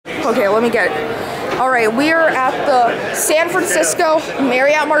Okay, let me get it. All right, we are at the San Francisco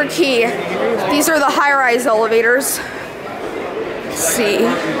Marriott Marquis. These are the high-rise elevators. Let's see.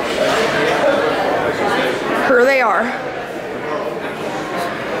 Here they are.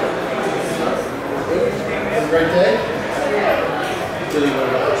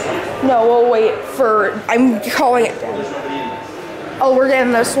 No, we'll wait for, I'm calling it. Oh, we're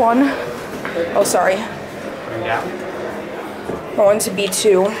getting this one. Oh, sorry. Going to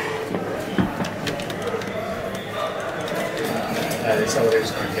B2. This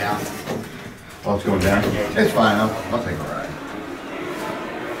elevator's going down. Oh, it's going down? It's fine, I'll take a ride.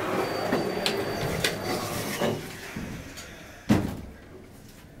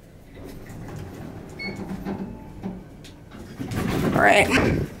 All right.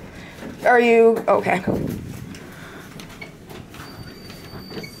 Are you okay?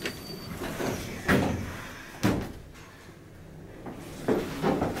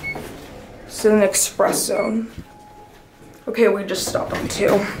 It's an express zone. Okay, we just stopped on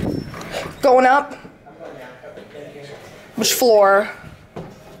 2. Going up. Which floor?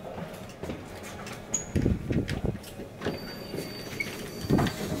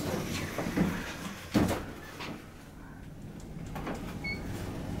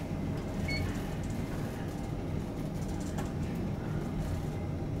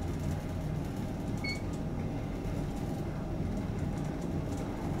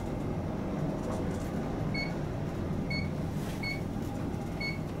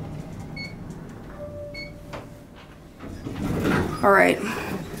 All right.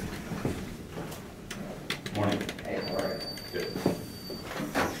 Morning. Hey, all right. Good.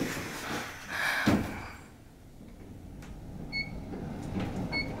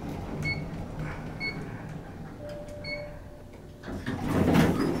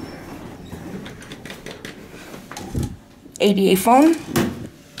 ADA phone.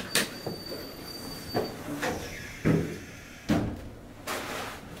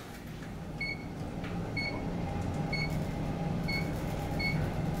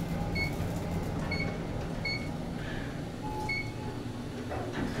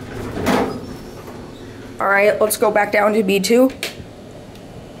 All right, let's go back down to B2.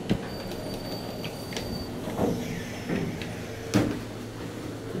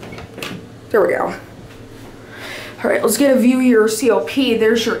 There we go. All right, let's get a view of your COP.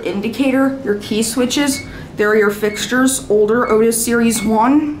 There's your indicator, your key switches. There are your fixtures, older Otis Series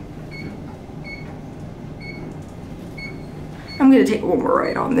 1. I'm gonna take one more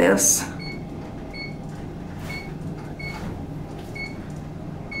ride on this.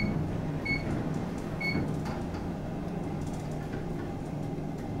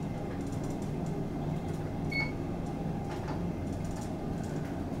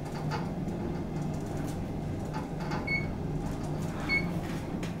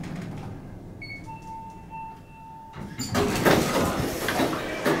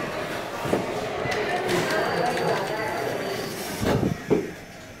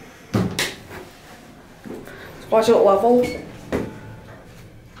 Watch it level.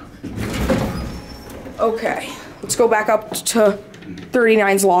 Okay, let's go back up to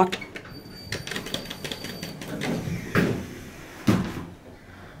 39's locked.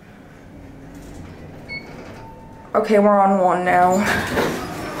 Okay, we're on 1 now.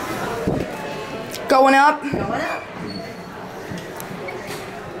 Going up. Going up.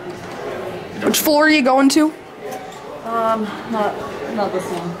 Which floor are you going to? Not this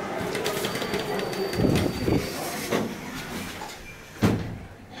one.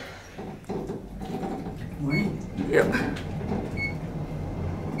 Yep.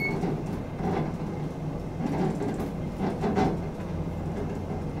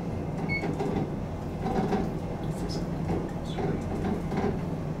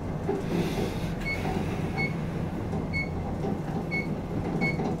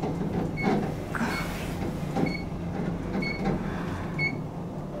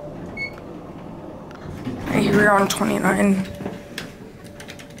 Here we are on 29.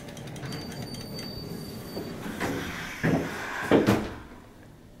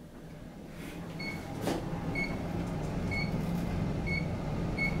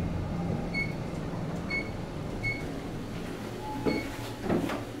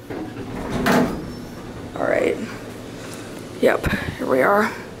 All right. Yep, here we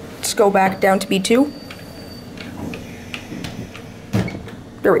are. Let's go back down to B2.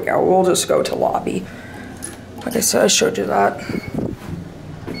 There we go. We'll just go to lobby. Like I said, I showed you that.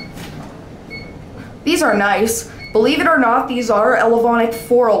 These are nice. Believe it or not, these are Elevonic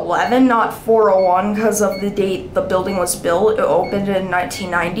 411, not 401, because of the date the building was built. It opened in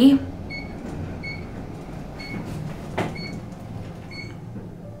 1990.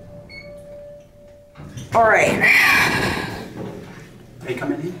 All right. Are you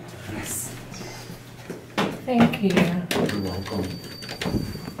coming in? Yes. Thank you. You're welcome.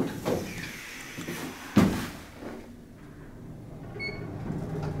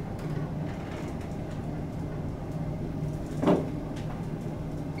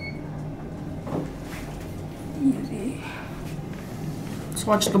 Easy. Let's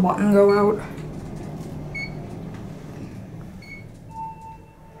watch the button go out.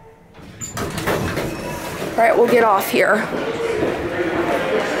 All right, we'll get off here.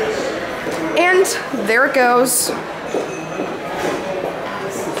 And there it goes.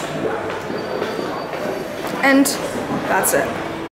 And that's it.